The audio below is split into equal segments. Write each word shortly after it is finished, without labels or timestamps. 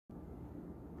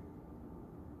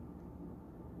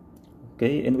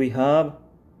Okay, and we have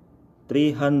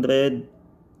 336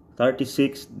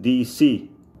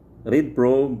 DC. Read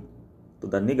probe to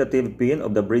the negative pin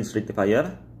of the bridge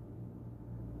rectifier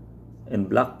and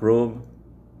black probe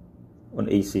on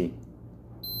AC.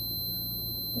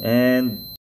 And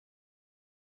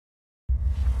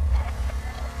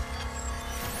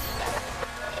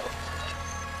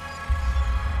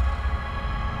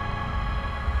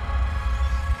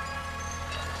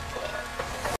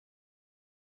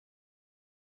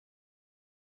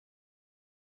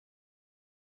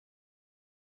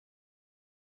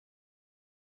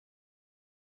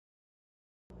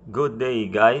good day,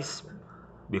 guys.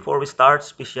 Before we start,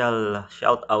 special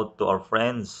shout out to our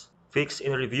friends Fix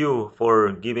in Review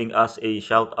for giving us a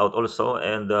shout out also,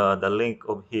 and the link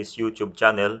of his YouTube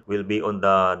channel will be on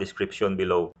the description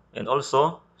below. And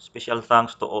also, special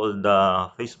thanks to all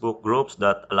the Facebook groups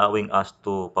that allowing us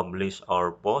to publish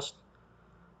our post.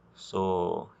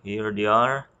 So here they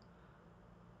are.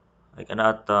 I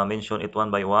cannot mention it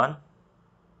one by one.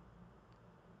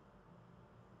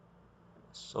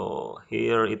 So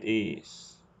here it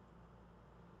is.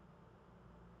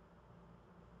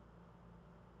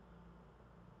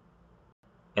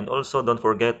 And also don't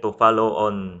forget to follow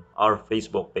on our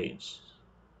Facebook page.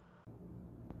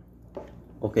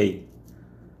 Okay,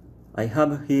 I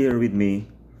have here with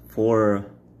me 4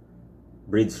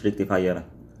 bridge rectifier.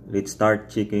 Let's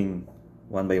start checking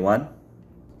one by one.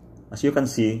 As you can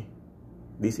see,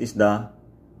 this is the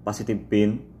positive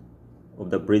pin of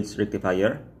the bridge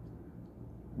rectifier.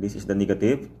 This is the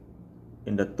negative,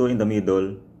 and the 2 in the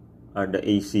middle are the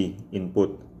AC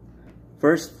input.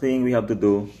 First thing we have to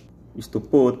do is to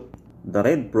put the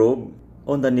red probe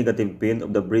on the negative pin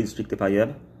of the bridge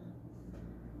rectifier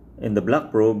and the black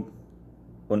probe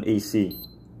on AC.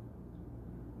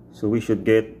 So we should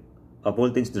get a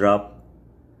voltage drop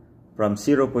from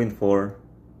 0.4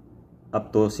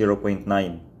 up to 0.9.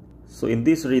 So in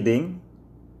this reading,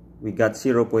 we got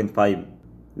 0.5.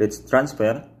 Let's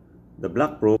transfer the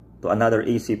black probe to another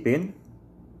AC pin,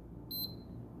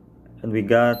 and we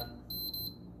got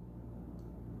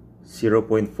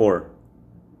 0.4.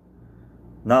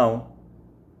 Now,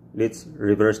 let's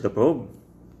reverse the probe.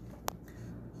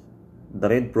 The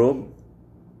red probe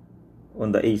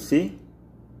on the AC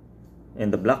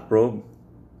and the black probe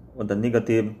on the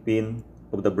negative pin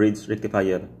of the bridge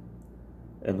rectifier.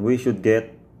 And we should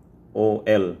get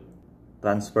OL.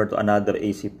 Transfer to another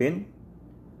AC pin,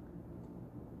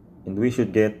 and we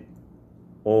should get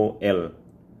OL.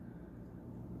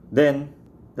 Then,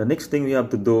 the next thing we have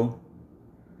to do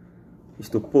is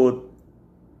to put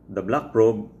the black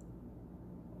probe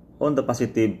on the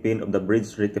positive pin of the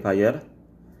bridge rectifier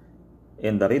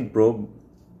and the red probe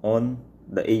on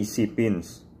the AC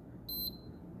pins.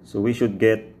 So we should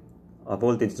get a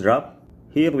voltage drop.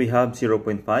 Here we have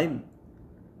 0.5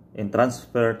 and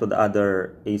transfer to the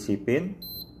other AC pin,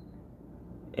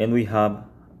 and we have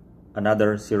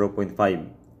another 0.5.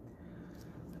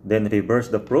 Then reverse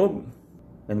the probe,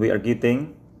 and we are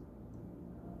getting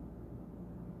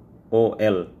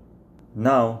OL.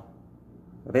 Now,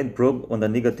 red probe on the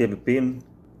negative pin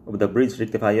of the bridge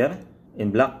rectifier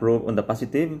and black probe on the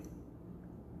positive,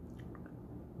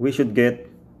 we should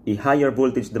get a higher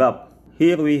voltage drop.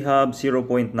 Here we have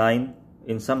 0.9,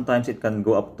 and sometimes it can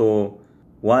go up to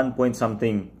 1 point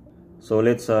something. So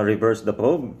let's reverse the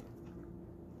probe,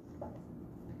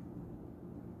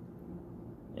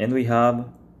 and we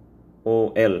have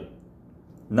OL.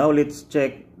 Now let's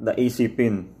check the AC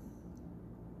pin.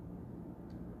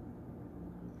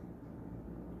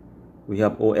 We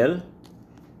have OL,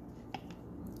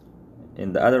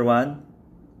 and the other one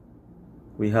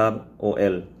we have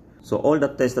OL. So all the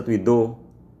tests that we do,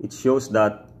 it shows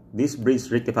that this bridge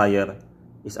rectifier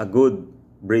is a good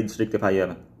bridge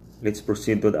rectifier. Let's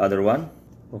proceed to the other one.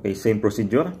 Okay, same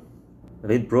procedure.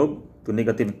 Red probe to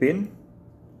negative pin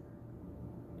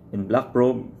and black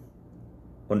probe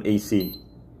on AC.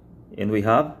 And we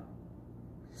have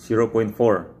 0.4.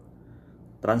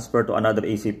 Transfer to another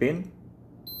AC pin.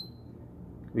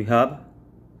 We have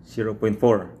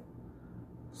 0.4.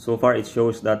 So far it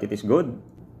shows that it is good.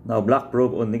 Now black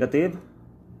probe on negative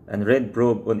and red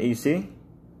probe on AC.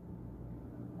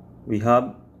 We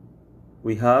have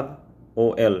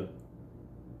OL.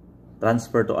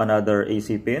 Transfer to another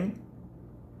AC pin,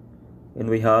 and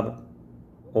we have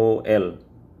OL.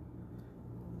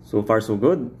 So far so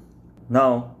good.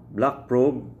 Now black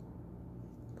probe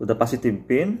to the positive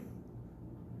pin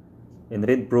and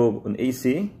red probe on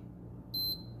AC,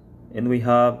 and we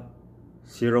have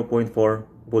 0.4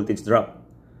 voltage drop.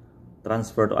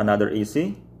 Transfer to another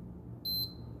AC,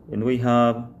 and we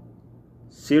have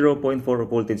 0.4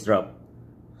 voltage drop.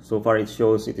 So far it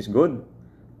shows it is good.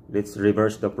 Let's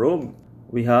reverse the probe.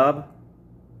 We have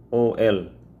OL.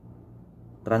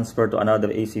 Transfer to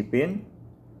another AC pin.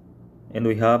 And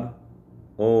we have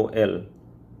OL.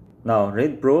 Now,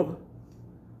 red probe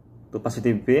to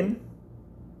positive pin.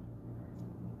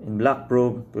 And black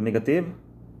probe to negative.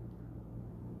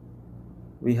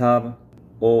 We have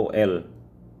OL.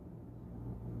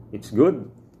 It's good.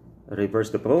 Reverse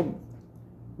the probe.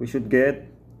 We should get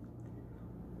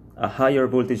a higher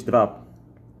voltage drop.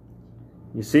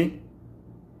 You see?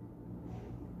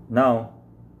 Now,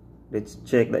 let's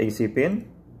check the AC pin.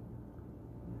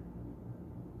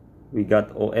 We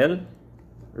got OL.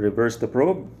 Reverse the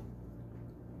probe.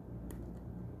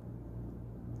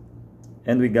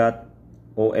 And we got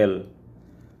OL.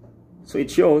 So it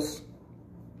shows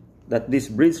that this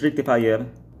bridge rectifier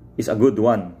is a good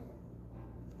one.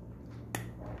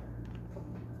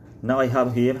 Now I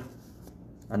have here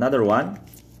another one.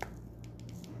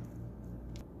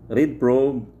 Red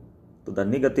probe to the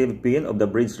negative pin of the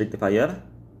bridge rectifier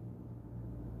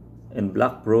and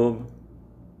black probe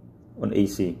on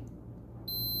AC.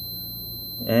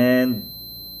 And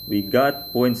we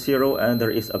got 0.0 and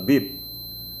there is a beep.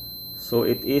 So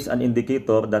it is an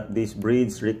indicator that this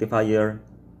bridge rectifier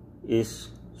is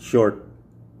short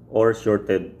or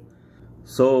shorted.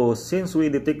 So since we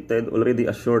detected already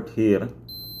a short here,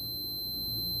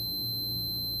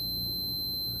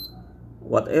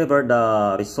 whatever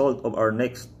the result of our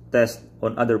next test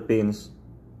on other pins,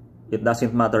 it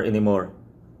doesn't matter anymore.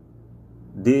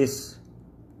 This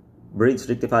bridge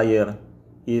rectifier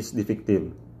is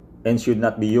defective and should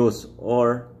not be used,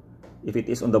 or if it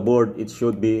is on the board, it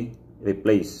should be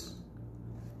replaced.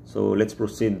 So let's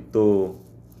proceed to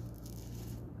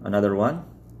another one.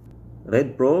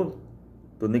 Red probe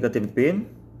to negative pin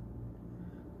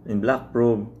and black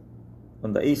probe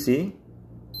on the AC.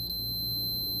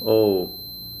 Oh,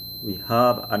 we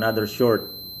have another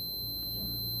short.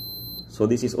 So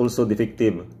this is also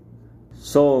defective.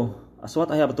 So as what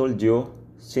I have told you,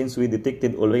 since we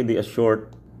detected already a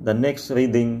short, the next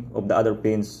reading of the other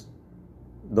pins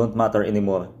don't matter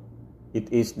anymore.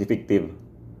 It is defective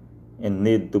and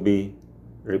need to be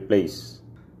replaced.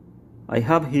 I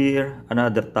have here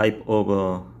another type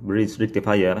of bridge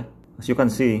rectifier. As you can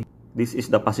see, this is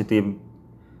the positive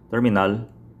terminal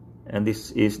and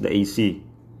this is the AC.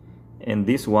 And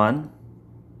this one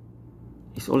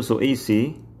is also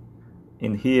AC,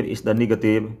 and here is the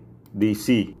negative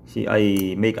DC. See,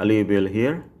 I make a label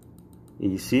here,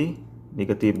 AC,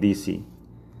 negative DC.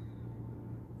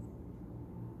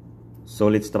 So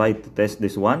let's try to test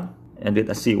this one and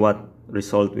let us see what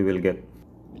result we will get.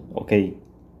 Okay,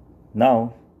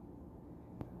 now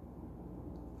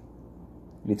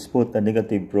let's put the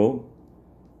negative probe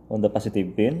on the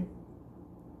positive pin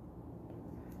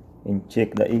and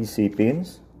check the AC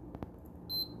pins.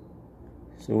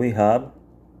 So we have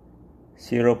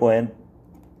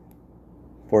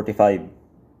 0.45.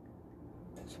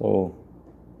 So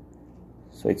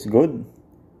it's good.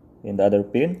 In the other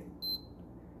pin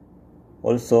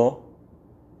also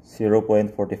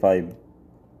 0.45.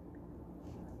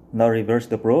 Now reverse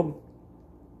the probe.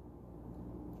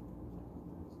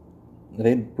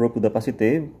 Red probe to the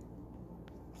positive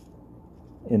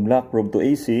and black probe to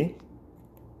AC.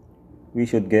 We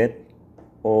should get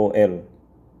OL.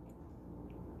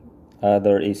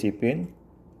 Other AC pin,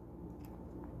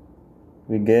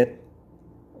 we get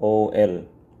OL.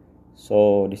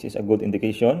 So this is a good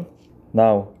indication.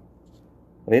 Now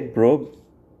red probe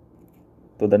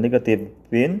to the negative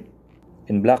pin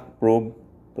and black probe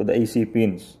to the AC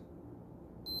pins,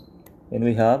 and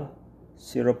we have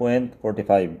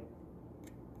 0.45.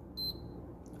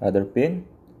 Other pin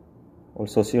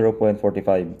also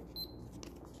 0.45.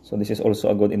 So this is also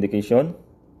a good indication.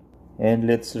 And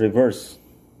let's reverse.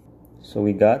 So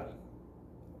we got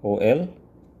OL.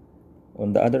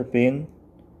 On the other pin,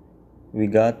 we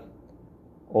got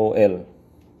OL.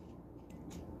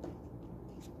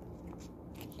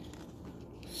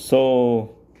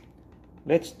 So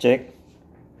let's check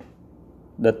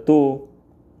the two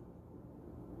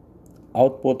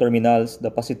output terminals,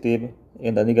 the positive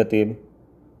and the negative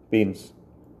pins.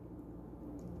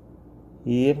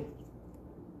 Here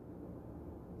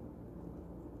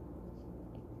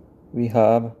we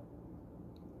have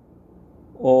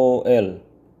OL.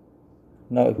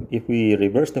 Now if we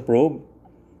reverse the probe,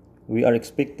 we are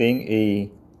expecting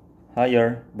a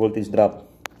higher voltage drop.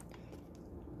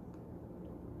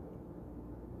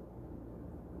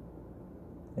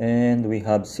 And we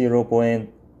have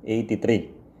 0.83.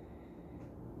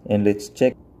 And let's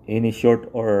check any short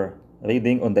or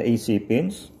reading on the AC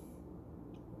pins.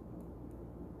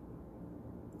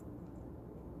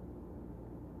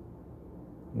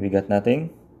 We got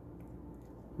nothing.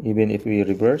 Even if we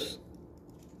reverse,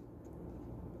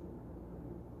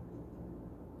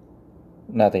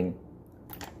 nothing.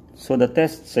 So the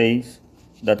test says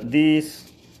that this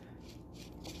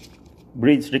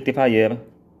bridge rectifier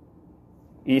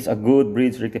is a good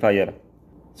bridge rectifier.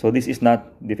 So this is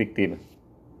not defective.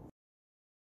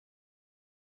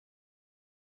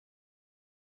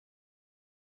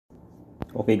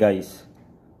 Okay guys,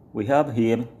 we have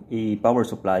here a power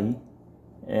supply,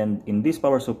 and in this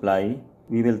power supply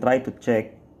we will try to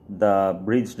check the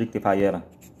bridge rectifier.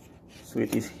 So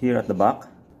it is here at the back.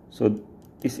 So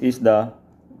this is the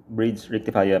bridge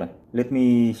rectifier. Let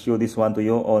me show this one to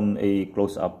you on a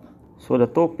close-up. So the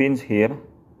two pins here,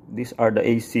 these are the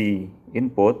AC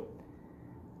input,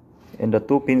 and the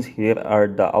two pins here are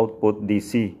the output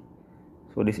DC.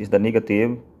 So this is the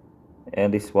negative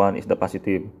and this one is the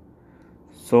positive.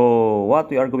 So what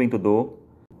we are going to do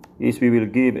is we will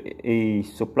give a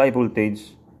supply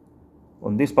voltage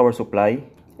on this power supply,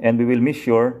 and we will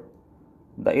measure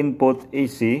the input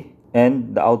AC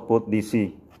and the output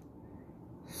DC.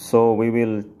 So we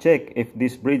will check if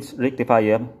this bridge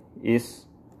rectifier is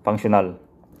functional.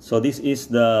 So this is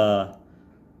the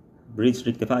bridge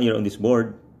rectifier on this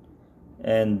board,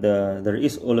 and there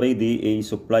is already a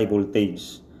supply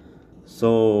voltage.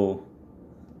 So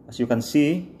as you can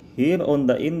see here on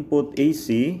the input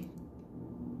AC,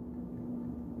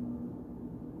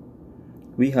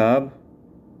 we have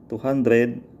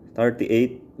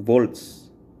 238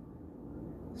 volts.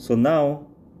 So now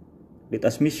let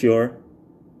us measure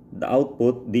the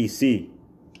output DC.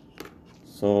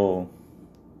 So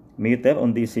meter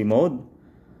on DC mode.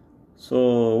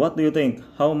 So what do you think?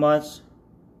 How much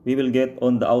we will get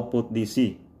on the output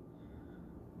DC?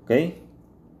 Okay,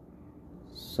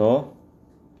 so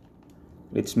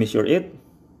let's measure it.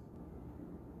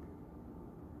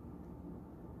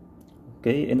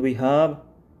 Okay, and we have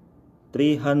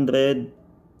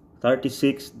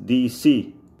 336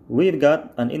 DC. We've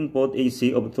got an input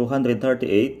AC of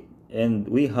 238, and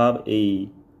we have a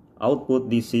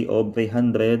output DC of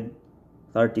 336.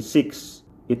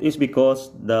 It is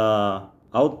because the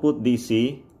output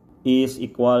DC is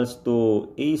equals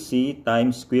to AC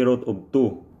times square root of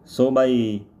 2. So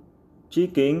by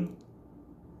checking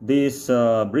this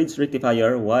bridge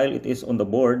rectifier while it is on the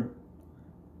board,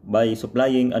 by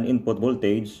supplying an input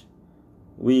voltage,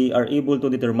 we are able to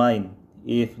determine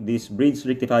if this bridge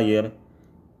rectifier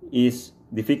is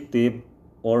defective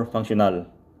or functional.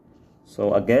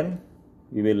 So again,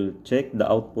 we will check the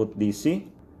output DC.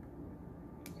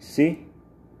 See,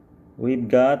 we've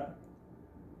got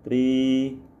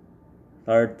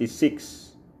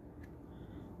 336.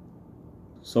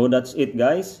 So that's it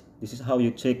guys. This is how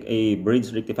you check a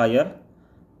bridge rectifier.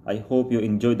 I hope you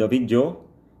enjoyed the video.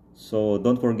 So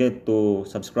don't forget to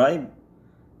subscribe,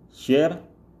 share,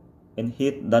 and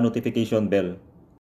hit the notification bell.